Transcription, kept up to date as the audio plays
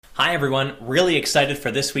Hi, everyone. Really excited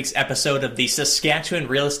for this week's episode of the Saskatchewan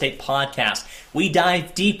Real Estate Podcast. We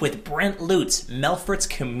dive deep with Brent Lutz, Melfort's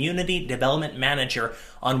Community Development Manager,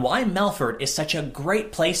 on why Melfort is such a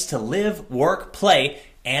great place to live, work, play,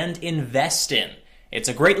 and invest in. It's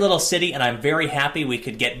a great little city, and I'm very happy we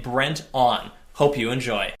could get Brent on. Hope you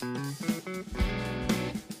enjoy.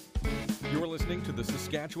 You're listening to the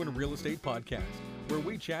Saskatchewan Real Estate Podcast, where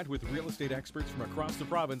we chat with real estate experts from across the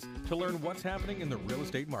province to learn what's happening in the real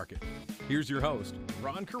estate market. Here's your host,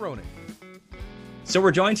 Ron Caroni. So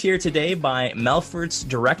we're joined here today by Melfort's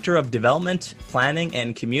Director of Development, Planning,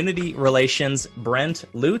 and Community Relations, Brent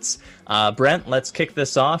Lutz. Brent, let's kick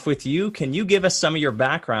this off with you. Can you give us some of your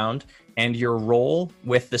background and your role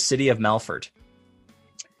with the City of Melfort?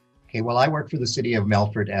 Okay, well, I work for the City of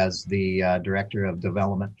Melfort as the Director of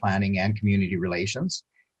Development, Planning, and Community Relations.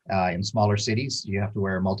 In smaller cities, you have to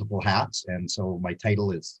wear multiple hats, and so my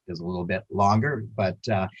title is a little bit longer. But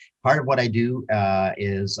part of what I do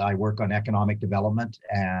is I work on economic development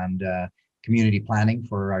and community planning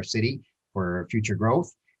for our city for future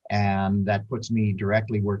growth, and that puts me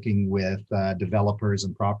directly working with developers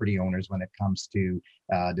and property owners when it comes to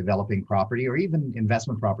developing property, or even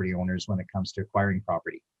investment property owners when it comes to acquiring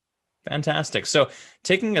property. Fantastic. So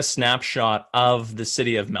taking a snapshot of the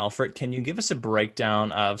City of Melfort, can you give us a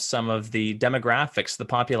breakdown of some of the demographics, the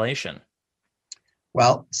population?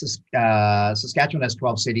 Well, Saskatchewan has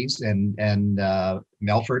 12 cities, and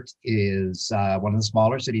Melfort is one of the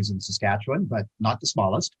smaller cities in Saskatchewan, but not the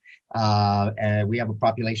smallest. And we have a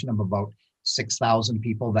population of about 6,000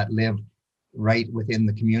 people that live right within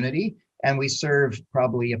the community. And we serve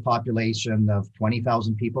probably a population of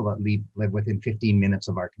 20,000 people that live within 15 minutes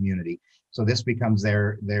of our community. So this becomes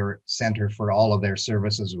their center for all of their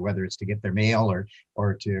services, whether it's to get their mail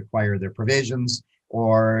or to acquire their provisions,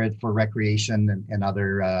 or for recreation and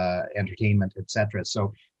other entertainment, etc.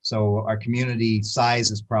 So our community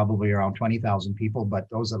size is probably around 20,000 people, but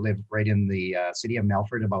those that live right in the city of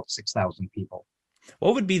Melfort, about 6,000 people.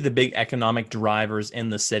 What would be the big economic drivers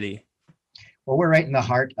in the city? Well, we're right in the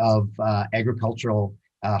heart of agricultural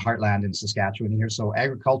heartland in Saskatchewan here. So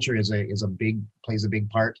agriculture plays a big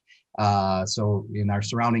part. So in our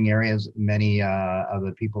surrounding areas, many of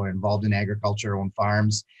the people are involved in agriculture, own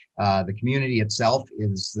farms. The community itself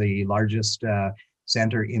is the largest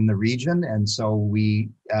center in the region, and so we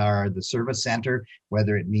are the service center,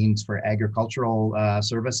 whether it means for agricultural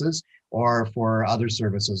services or for other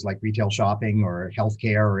services like retail shopping or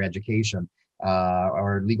healthcare or education.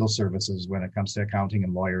 Or legal services when it comes to accounting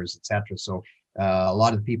and lawyers, etc. So a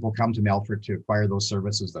lot of people come to Melfort to acquire those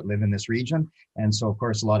services that live in this region. And so, of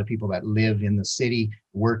course, a lot of people that live in the city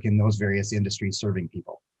work in those various industries serving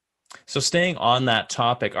people. So staying on that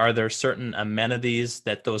topic, are there certain amenities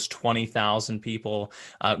that those 20,000 people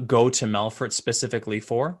go to Melfort specifically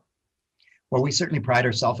for? Well, we certainly pride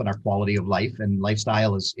ourselves on our quality of life, and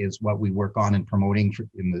lifestyle is what we work on and promoting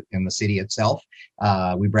in the city itself.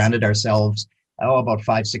 We branded ourselves about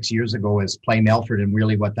 5-6 years ago as Play Melfort, and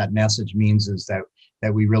really what that message means is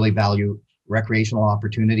that we really value recreational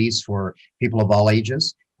opportunities for people of all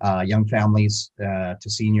ages, young families to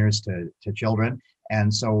seniors to children,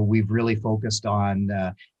 and so we've really focused on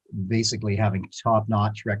basically having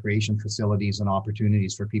top-notch recreation facilities and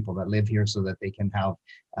opportunities for people that live here so that they can have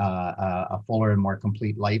a fuller and more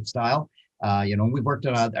complete lifestyle. We've worked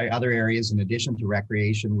on other areas in addition to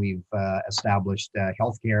recreation. We've established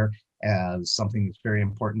healthcare as something that's very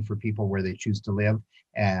important for people where they choose to live.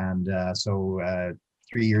 And so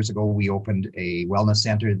 3 years ago, we opened a wellness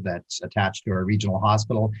center that's attached to our regional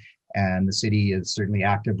hospital. And the city is certainly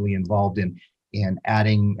actively involved in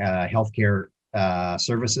adding healthcare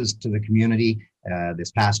services to the community. This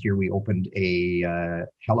past year, we opened a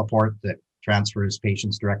heliport that transfers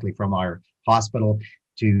patients directly from our hospital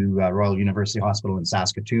to Royal University Hospital in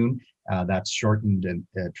Saskatoon. That's shortened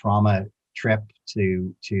a trauma trip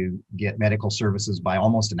to get medical services by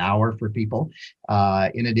almost an hour for people.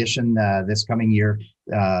 In addition, this coming year,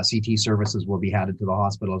 CT services will be added to the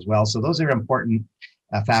hospital as well. So those are important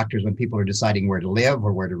factors when people are deciding where to live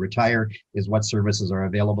or where to retire, is what services are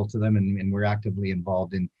available to them, and we're actively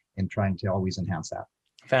involved in trying to always enhance that.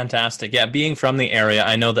 Fantastic. Yeah, being from the area,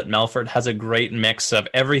 I know that Melfort has a great mix of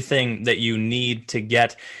everything that you need to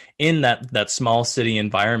get in that small city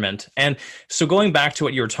environment. And so going back to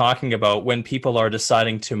what you were talking about, when people are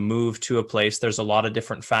deciding to move to a place, there's a lot of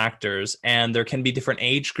different factors, and there can be different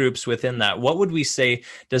age groups within that. What would we say,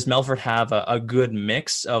 does Melfort have a good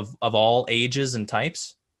mix of all ages and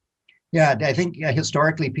types? Yeah, I think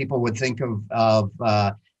historically people would think of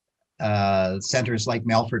centers like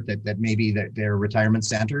Melfort that maybe they're a retirement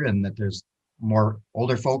center, and that there's more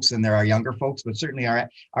older folks than there are younger folks, but certainly our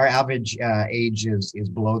average age is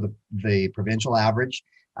below the provincial average.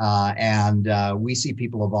 And we see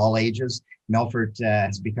people of all ages. Melfort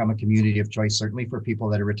has become a community of choice, certainly for people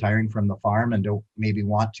that are retiring from the farm and don't maybe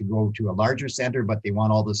want to go to a larger center, but they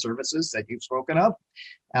want all the services that you've spoken of.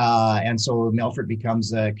 And so Melfort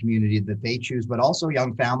becomes a community that they choose, but also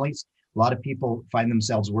young families. A lot of people find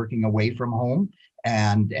themselves working away from home.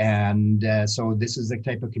 And so this is the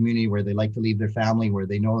type of community where they like to leave their family, where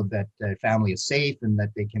they know that family is safe and that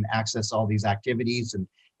they can access all these activities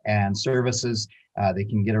and services. They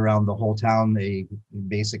can get around the whole town. They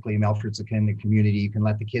basically, Melfort's a kind of community you can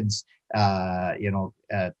let the kids,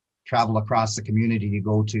 travel across the community to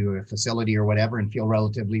go to a facility or whatever and feel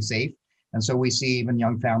relatively safe. And so we see even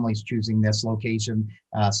young families choosing this location,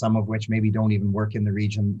 some of which maybe don't even work in the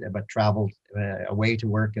region, but travel away to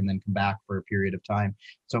work and then come back for a period of time.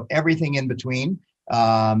 So everything in between.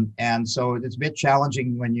 And so it's a bit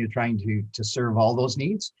challenging when you're trying to serve all those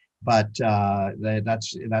needs. But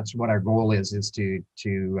that's what our goal is to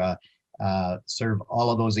serve all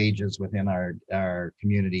of those ages within our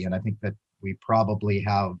community. And I think that we probably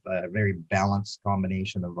have a very balanced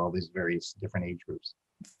combination of all these various different age groups.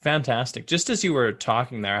 Fantastic. Just as you were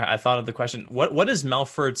talking there, I thought of the question, what is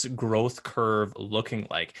Melfort's growth curve looking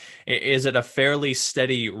like? Is it a fairly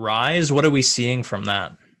steady rise? What are we seeing from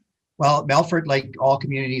that? Well, Melfort, like all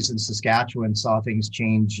communities in Saskatchewan, saw things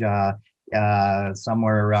change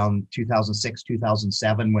somewhere around 2006,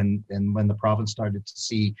 2007, when the province started to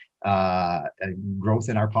see growth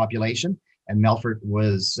in our population. And Melfort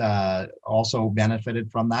was also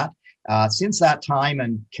benefited from that. Since that time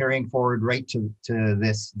and carrying forward right to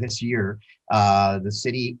this year, the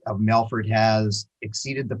city of Melfort has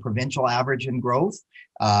exceeded the provincial average in growth.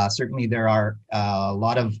 Certainly there are a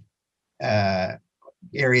lot of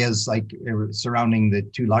areas like surrounding the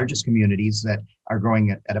two largest communities that are growing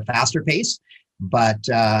at a faster pace. But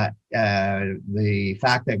the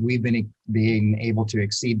fact that we've been being able to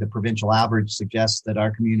exceed the provincial average suggests that our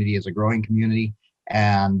community is a growing community.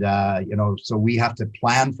 And, so we have to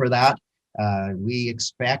plan for that. We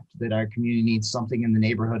expect that our community needs something in the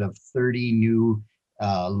neighborhood of 30 new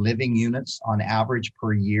living units on average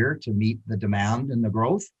per year to meet the demand and the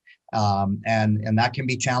growth. And that can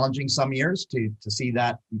be challenging some years to see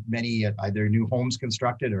that many either new homes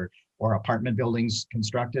constructed or apartment buildings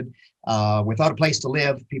constructed. Without a place to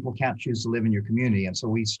live, people can't choose to live in your community. And so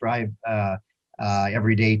we strive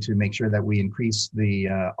every day to make sure that we increase the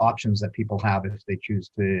options that people have if they choose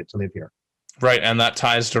to live here. Right, and that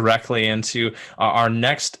ties directly into our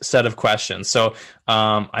next set of questions. So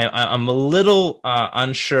I'm a little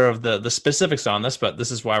unsure of the specifics on this, but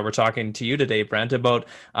this is why we're talking to you today, Brent, about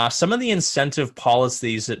some of the incentive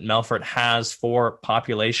policies that Melfort has for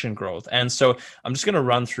population growth. And so I'm just going to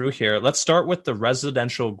run through here. Let's start with the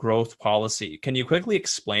residential growth policy. Can you quickly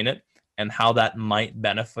explain it and how that might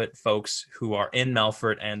benefit folks who are in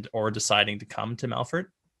Melfort and or deciding to come to Melfort?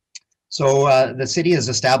 So the city has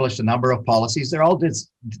established a number of policies. They're all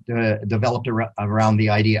developed around the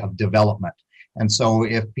idea of development. And so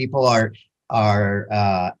if people are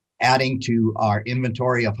adding to our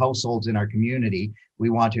inventory of households in our community, we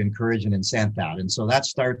want to encourage and incent that. And so that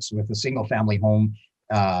starts with a single family home.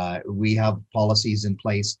 We have policies in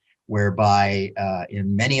place whereby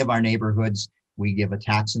in many of our neighborhoods, we give a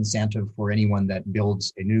tax incentive for anyone that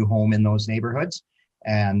builds a new home in those neighborhoods.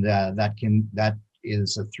 And that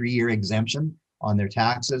is a 3-year exemption on their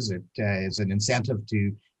taxes. It is an incentive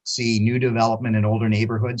to see new development in older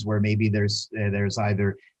neighborhoods where maybe there's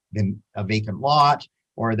either been a vacant lot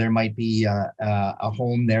or there might be a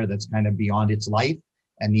home there that's kind of beyond its life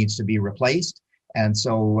and needs to be replaced. And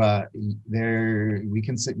so we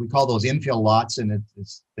call those infill lots, and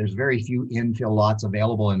there's very few infill lots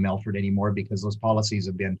available in Melfort anymore because those policies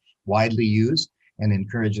have been widely used and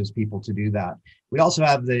encourages people to do that. We also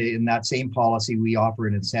have in that same policy, we offer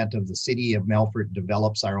an incentive. The city of Melfort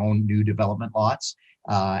develops our own new development lots.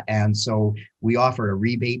 And so we offer a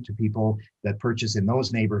rebate to people that purchase in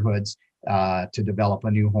those neighborhoods to develop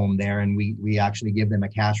a new home there. And we actually give them a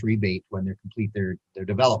cash rebate when they complete their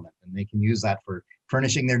development. And they can use that for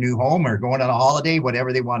furnishing their new home or going on a holiday,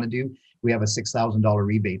 whatever they want to do. We have a $6,000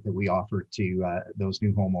 rebate that we offer to those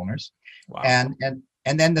new homeowners. Wow.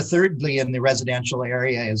 And then thirdly, in the residential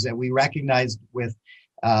area, is that we recognize with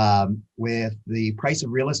the price of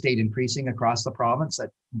real estate increasing across the province that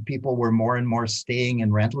people were more and more staying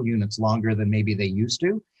in rental units longer than maybe they used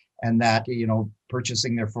to, and that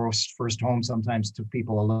purchasing their first home sometimes took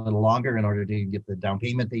people a little longer in order to get the down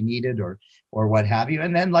payment they needed or what have you.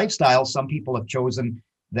 And then lifestyle, some people have chosen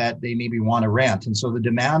that they maybe want to rent. And so the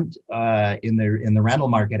demand in the rental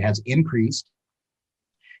market has increased,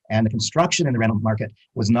 and the construction in the rental market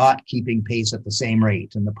was not keeping pace at the same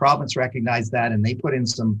rate. And the province recognized that, and they put in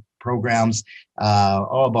some programs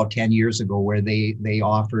about 10 years ago where they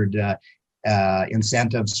offered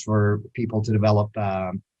incentives for people to develop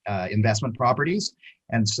investment properties.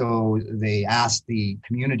 And so they asked the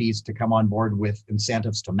communities to come on board with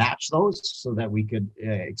incentives to match those so that we could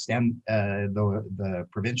extend the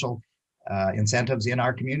provincial incentives in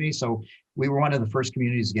our community. So we were one of the first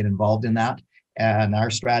communities to get involved in that. And our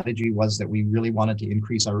strategy was that we really wanted to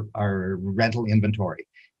increase our rental inventory.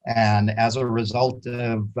 And as a result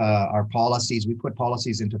of our policies, we put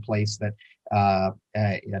policies into place that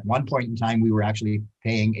at one point in time, we were actually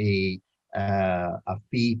paying a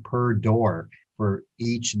fee per door for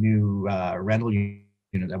each new rental unit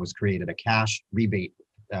that was created, a cash rebate,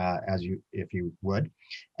 if you would.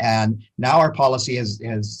 And now our policy has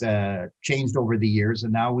changed over the years,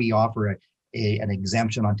 and now we offer an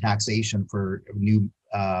exemption on taxation for new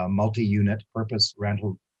multi-unit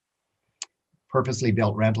purposely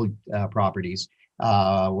built rental properties,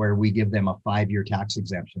 where we give them a 5-year tax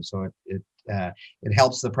exemption. So it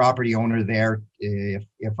helps the property owner there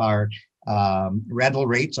if our rental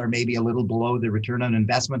rates are maybe a little below the return on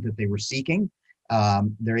investment that they were seeking.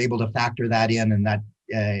 They're able to factor that in, and that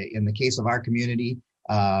in the case of our community,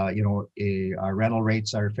 our rental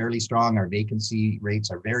rates are fairly strong. Our vacancy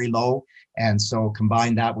rates are very low. And so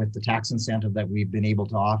combine that with the tax incentive that we've been able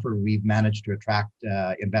to offer, we've managed to attract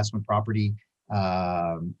investment property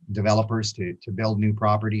developers to build new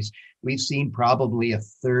properties. We've seen probably a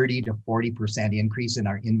 30 to 40% increase in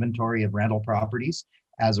our inventory of rental properties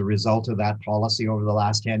as a result of that policy over the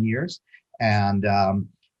last 10 years. And,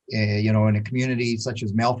 in a community such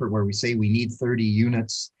as Melfort, where we say we need 30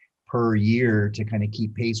 units per year to kind of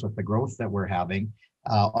keep pace with the growth that we're having,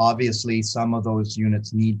 obviously some of those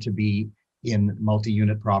units need to be in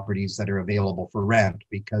multi-unit properties that are available for rent,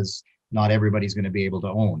 because not everybody's going to be able to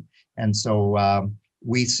own. And so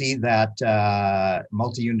we see that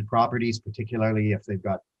multi-unit properties, particularly if they've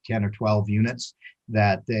got 10 or 12 units,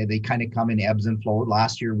 that they kind of come in ebbs and flows.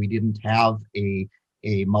 Last year, we didn't have a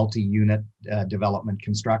multi-unit development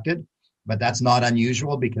constructed, but that's not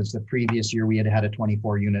unusual because the previous year we had a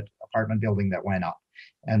 24-unit apartment building that went up.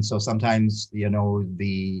 And so sometimes,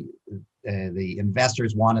 the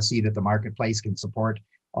investors want to see that the marketplace can support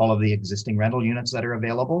all of the existing rental units that are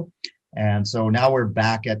available. And so now we're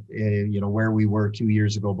back at, where we were 2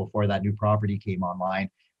 years ago before that new property came online,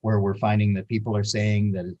 where we're finding that people are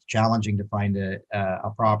saying that it's challenging to find a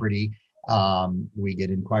property. We get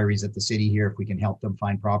inquiries at the city here if we can help them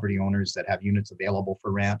find property owners that have units available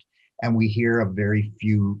for rent. And we hear of very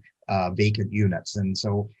few vacant units. And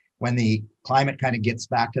so when the climate kind of gets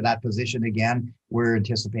back to that position again, we're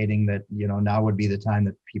anticipating that, now would be the time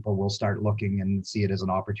that people will start looking and see it as an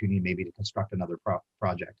opportunity maybe to construct another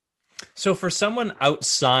project. So for someone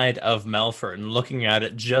outside of Melfort and looking at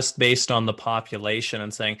it just based on the population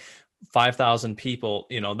and saying 5,000 people,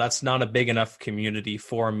 that's not a big enough community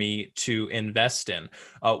for me to invest in.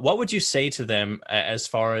 What would you say to them as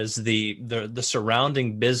far as the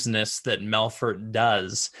surrounding business that Melfort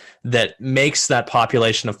does that makes that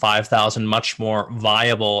population of 5,000 much more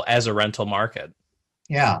viable as a rental market?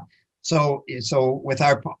 Yeah. So with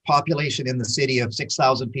our population in the city of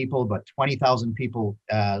 6,000 people, but 20,000 people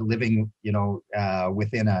living,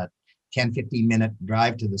 within a 10, 15 minute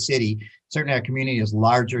drive to the city, certainly our community is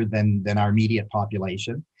larger than our immediate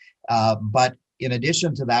population. But in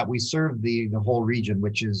addition to that, we serve the whole region,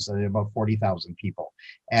 which is about 40,000 people.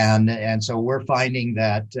 And so we're finding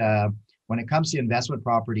that when it comes to investment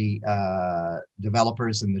property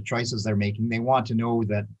developers and the choices they're making, they want to know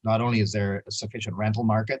that not only is there a sufficient rental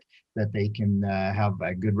market that they can have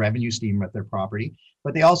a good revenue stream with their property,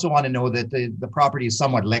 but they also want to know that the property is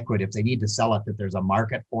somewhat liquid. If they need to sell it, that there's a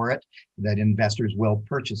market for it, that investors will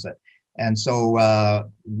purchase it. And so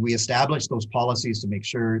we established those policies to make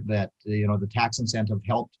sure that, the tax incentive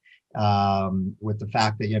helped with the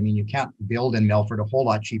fact that, you can't build in Melfort a whole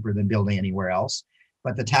lot cheaper than building anywhere else.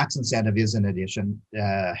 But the tax incentive is an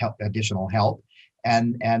additional help.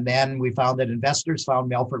 And then we found that investors found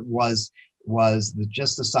Melfort was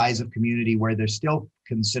just the size of community where they're still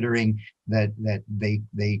considering that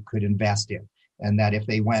they could invest in. And that if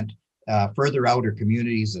they went further out, or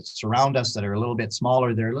communities that surround us that are a little bit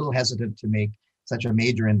smaller, they're a little hesitant to make such a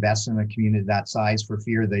major investment in a community that size for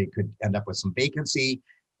fear they could end up with some vacancy,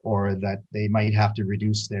 or that they might have to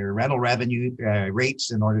reduce their rental revenue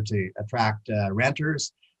rates in order to attract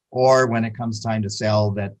renters, or when it comes time to sell,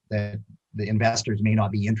 that the investors may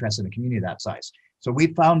not be interested in a community that size. So we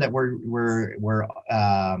found that we're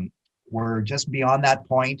just beyond that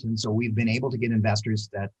point, and so we've been able to get investors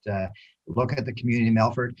that look at the community in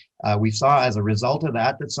Melfort. We saw as a result of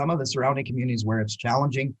that some of the surrounding communities where it's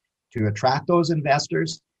challenging to attract those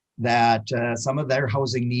investors, that some of their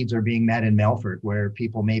housing needs are being met in Melfort, where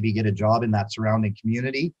people maybe get a job in that surrounding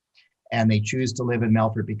community and they choose to live in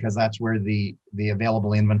Melfort because that's where the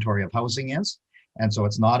available inventory of housing is. And so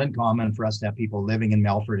it's not uncommon for us to have people living in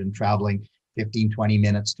Melfort and traveling 15, 20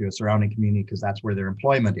 minutes to a surrounding community because that's where their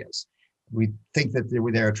employment is. We think that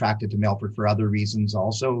they're attracted to Melfort for other reasons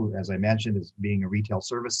also. As I mentioned, as being a retail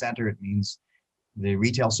service center, it means the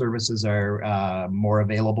retail services are more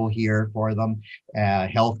available here for them.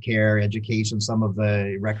 Healthcare, education, some of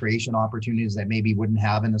the recreation opportunities that maybe wouldn't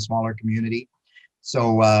have in a smaller community.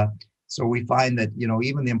 So we find that,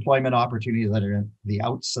 even the employment opportunities that are in the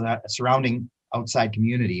surrounding outside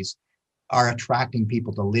communities are attracting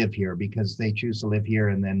people to live here because they choose to live here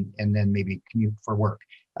and then maybe commute for work.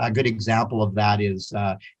 A good example of that is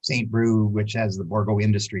St. Brew, which has the Borgo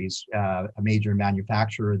Industries, a major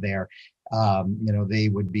manufacturer there. They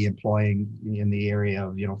would be employing in the area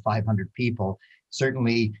of 500 people.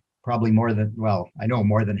 Certainly, probably more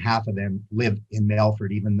than half of them live in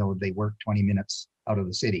Melfort, even though they work 20 minutes out of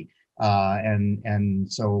the city.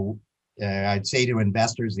 So I'd say to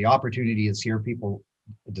investors, the opportunity is here. People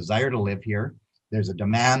desire to live here. There's a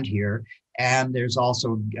demand here, and there's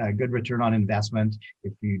also a good return on investment.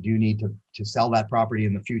 If you do need to sell that property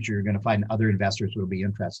in the future, you're going to find other investors who will be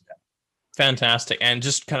interested in it. Fantastic. And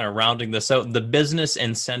just kind of rounding this out, the business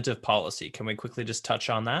incentive policy, can we quickly just touch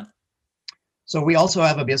on that? So we also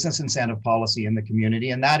have a business incentive policy in the community,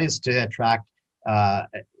 and that is to attract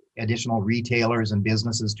additional retailers and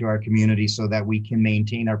businesses to our community so that we can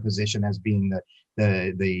maintain our position as being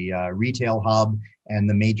the retail hub and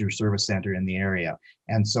the major service center in the area.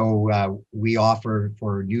 And so we offer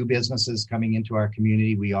for new businesses coming into our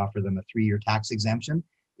community, we offer them a 3-year tax exemption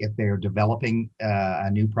if they're developing a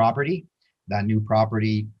new property. That new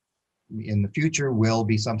property in the future will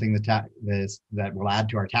be something that will add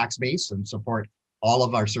to our tax base and support all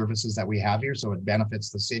of our services that we have here. So it benefits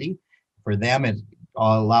the city. For them, it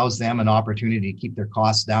allows them an opportunity to keep their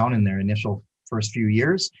costs down in their initial first few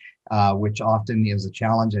years, which often is a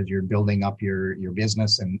challenge as you're building up your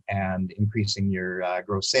business and increasing your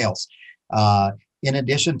gross sales. In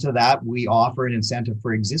addition to that, we offer an incentive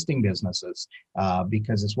for existing businesses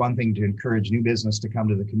because it's one thing to encourage new business to come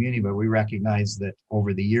to the community, but we recognize that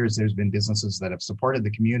over the years, there's been businesses that have supported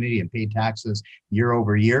the community and paid taxes year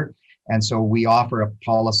over year. And so we offer a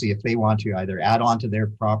policy if they want to either add on to their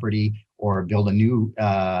property or build a new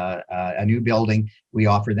building, we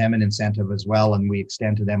offer them an incentive as well, and we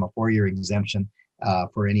extend to them a 4-year exemption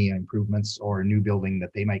for any improvements or new building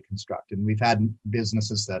that they might construct. And we've had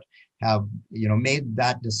businesses that have made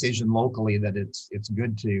that decision locally that it's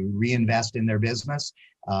good to reinvest in their business,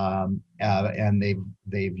 and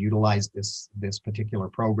they've utilized this particular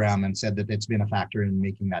program and said that it's been a factor in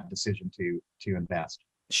making that decision to invest.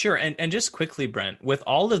 Sure. And just quickly, Brent, with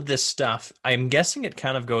all of this stuff, I'm guessing it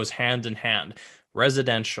kind of goes hand in hand.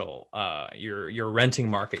 Residential, your renting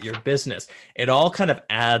market, your business, it all kind of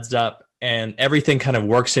adds up and everything kind of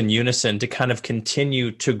works in unison to kind of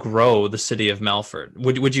continue to grow the city of Melfort.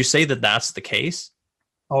 Would you say that that's the case?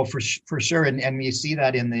 Oh, for sure. And you see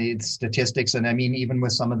that in the statistics. And I mean, even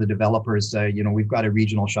with some of the developers, we've got a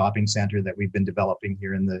regional shopping center that we've been developing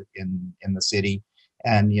here in the city.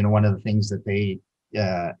 And, one of the things that they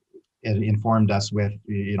informed us with,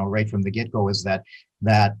 right from the get-go is that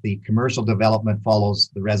the commercial development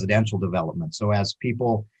follows the residential development. So as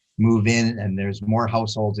people move in and there's more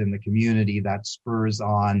households in the community, that spurs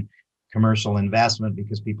on commercial investment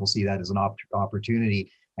because people see that as an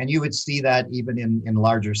opportunity. And you would see that even in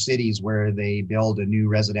larger cities where they build a new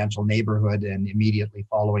residential neighborhood and immediately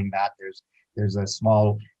following that, there's a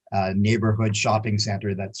small neighborhood shopping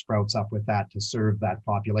center that sprouts up with that to serve that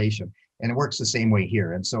population. And it works the same way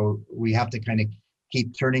here. And so we have to kind of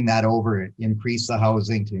keep turning that over, increase the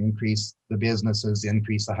housing to increase the businesses,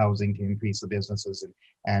 increase the housing to increase the businesses,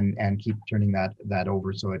 and keep turning that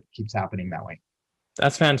over so it keeps happening that way.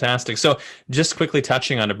 That's fantastic. So just quickly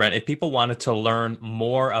touching on it, Brent, if people wanted to learn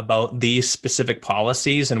more about these specific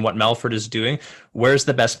policies and what Melfort is doing, where's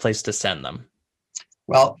the best place to send them?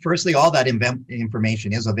 Well, firstly, all that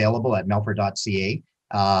information is available at melfort.ca.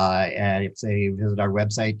 And if they visit our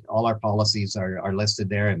website, all our policies are listed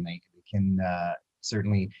there, and they can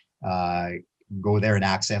certainly go there and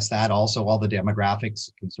access that. Also, all the demographics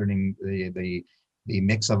concerning the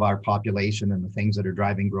mix of our population and the things that are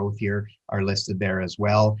driving growth here are listed there as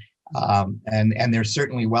well. And they're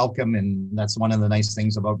certainly welcome. And that's one of the nice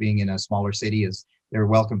things about being in a smaller city is they're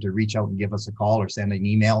welcome to reach out and give us a call or send an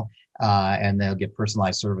email, and they'll get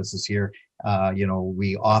personalized services here.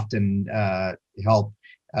 We often help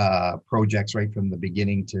projects right from the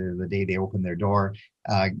beginning to the day they open their door,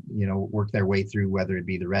 work their way through whether it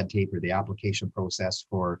be the red tape or the application process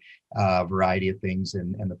for a variety of things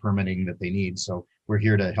and the permitting that they need. So we're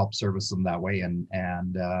here to help service them that way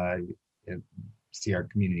and see our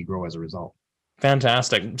community grow as a result.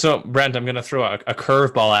 Fantastic. So, Brent, I'm going to throw a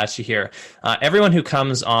curveball at you here. Everyone who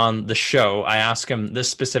comes on the show, I ask them this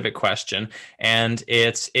specific question, and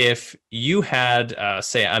it's if you had,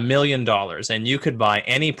 say, $1 million and you could buy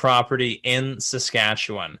any property in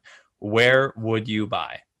Saskatchewan, where would you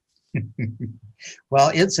buy? Well,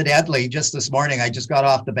 incidentally, just this morning, I just got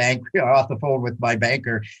off the phone with my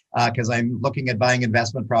banker because I'm looking at buying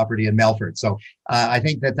investment property in Melfort. So I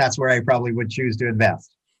think that's where I probably would choose to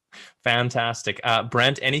invest. Fantastic.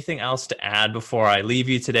 Brent, anything else to add before I leave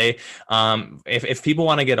you today? If people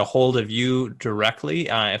want to get a hold of you directly,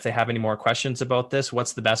 if they have any more questions about this,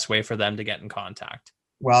 what's the best way for them to get in contact?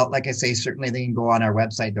 Well, like I say, certainly they can go on our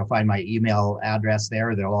website. They'll find my email address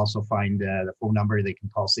there. They'll also find the phone number. They can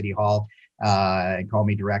call City Hall and call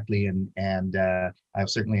me directly. And I'll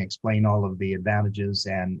certainly explain all of the advantages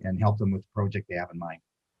and help them with the project they have in mind.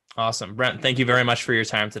 Awesome. Brent, thank you very much for your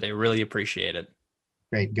time today. Really appreciate it.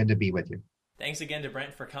 Great. Good to be with you. Thanks again to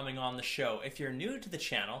Brent for coming on the show. If you're new to the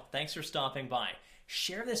channel, thanks for stopping by.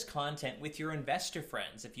 Share this content with your investor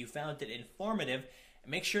friends if you found it informative.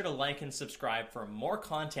 Make sure to like and subscribe for more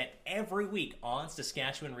content every week on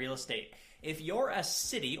Saskatchewan Real Estate. If you're a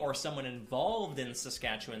city or someone involved in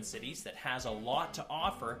Saskatchewan cities that has a lot to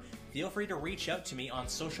offer, feel free to reach out to me on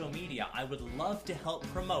social media. I would love to help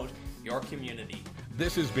promote your community.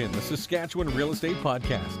 This has been the Saskatchewan Real Estate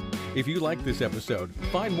Podcast. If you like this episode,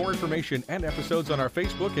 find more information and episodes on our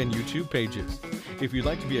Facebook and YouTube pages. If you'd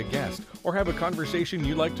like to be a guest or have a conversation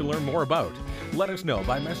you'd like to learn more about, let us know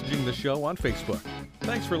by messaging the show on Facebook.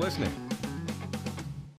 Thanks for listening.